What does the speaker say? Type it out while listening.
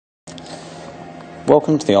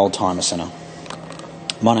Welcome to the Oldtimer Centre.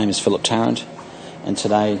 My name is Philip Tarrant, and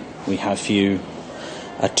today we have for you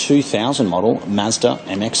a 2000 model Mazda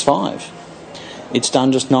MX-5. It's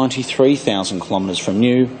done just 93,000 kilometres from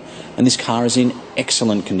new, and this car is in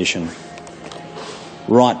excellent condition,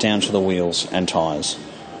 right down to the wheels and tyres.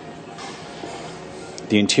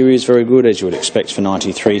 The interior is very good, as you would expect for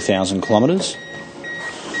 93,000 kilometres.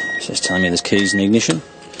 It's just telling me there's keys in the ignition.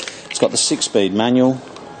 It's got the 6-speed manual.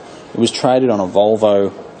 It was traded on a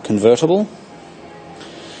Volvo convertible,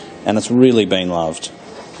 and it's really been loved.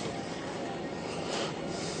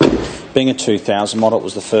 Being a 2000 model, it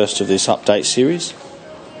was the first of this update series.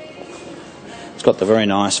 It's got the very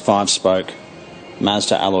nice 5-spoke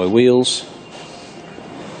Mazda alloy wheels,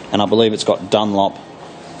 and I believe it's got Dunlop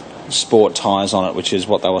sport tyres on it, which is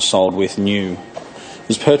what they were sold with new. It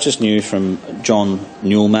was purchased new from John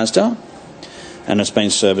Newell Mazda, and it's been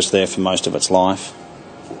serviced there for most of its life.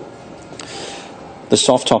 The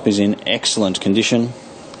soft top is in excellent condition,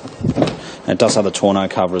 and it does have the tonneau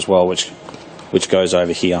cover as well, which goes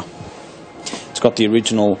over here. It's got the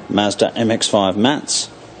original Mazda MX-5 mats,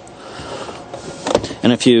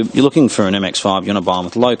 and if you're looking for an MX-5, you want to buy them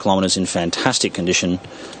with low kilometres in fantastic condition,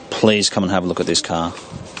 please come and have a look at this car.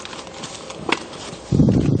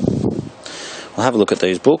 We'll have a look at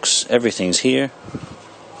these books. Everything's here.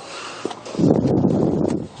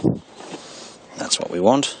 That's what we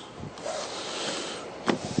want.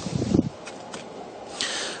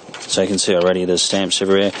 So you can see already there's stamps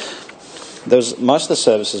everywhere. Most of the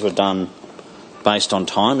services were done based on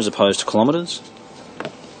time as opposed to kilometres.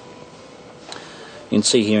 You can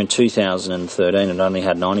see here in 2013 it only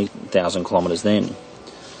had 90,000 kilometres then.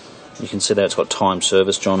 You can see that it's got time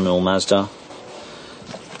service, John Newell Mazda.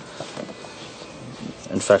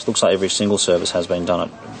 In fact, it looks like every single service has been done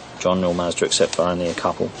at John Newell Mazda except for only a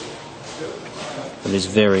couple. It is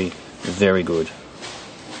very, very good.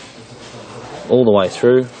 All the way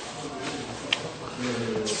through,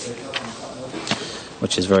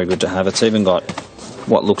 which is very good to have. It's even got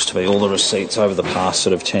what looks to be all the receipts over the past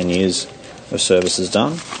sort of 10 years of services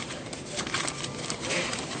done.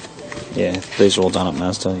 Yeah, these are all done at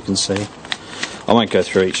Mazda, you can see. I won't go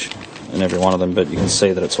through each and every one of them, but you can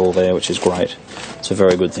see that it's all there, which is great. It's a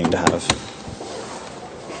very good thing to have.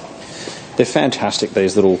 They're fantastic,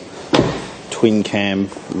 these little twin cam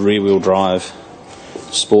rear wheel drive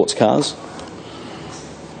sports cars.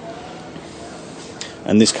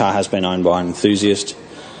 And this car has been owned by an enthusiast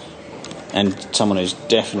and someone who's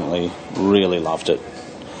definitely really loved it.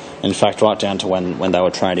 In fact, right down to when they were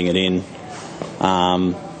trading it in,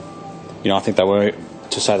 I think they were,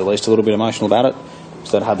 to say the least, a little bit emotional about it,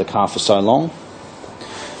 because they'd had the car for so long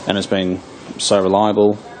and it's been so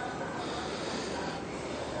reliable.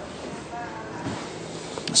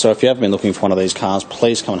 So if you have been looking for one of these cars,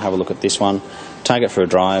 please come and have a look at this one. Take it for a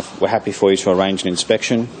drive. We're happy for you to arrange an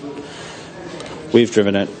inspection. We've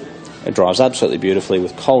driven it. It drives absolutely beautifully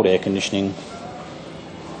with cold air conditioning,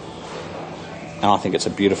 and I think it's a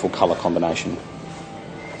beautiful colour combination.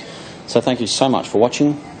 So thank you so much for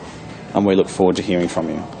watching, and we look forward to hearing from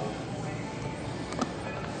you.